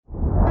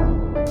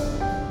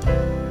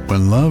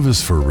When love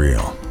is for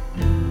real,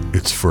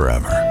 it's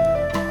forever.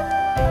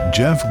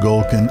 Jeff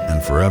Golkin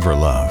and Forever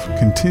Love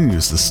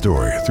continues the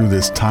story through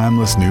this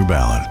timeless new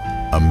ballad,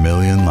 A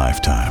Million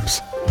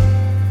Lifetimes.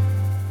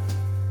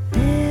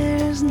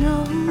 There's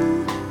no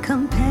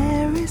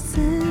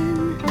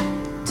comparison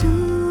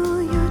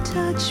to your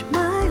touch,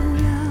 my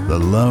love. The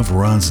love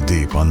runs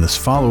deep on this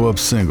follow-up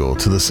single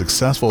to the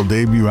successful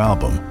debut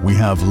album, We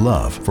Have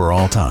Love for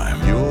All Time.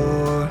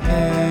 Your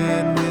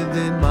hand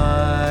within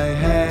my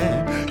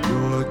hand,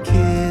 your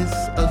kiss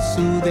a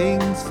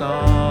soothing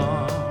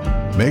song,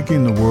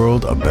 Making the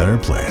world a better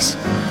place.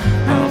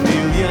 a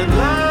million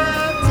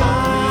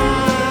lifetimes,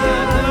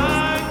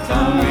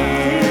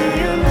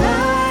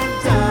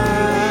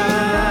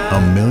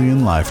 A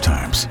Million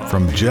Lifetimes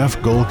from Jeff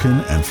Golkin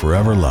and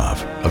Forever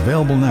Love.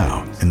 Available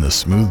now in the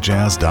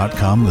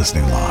smoothjazz.com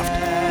listening loft.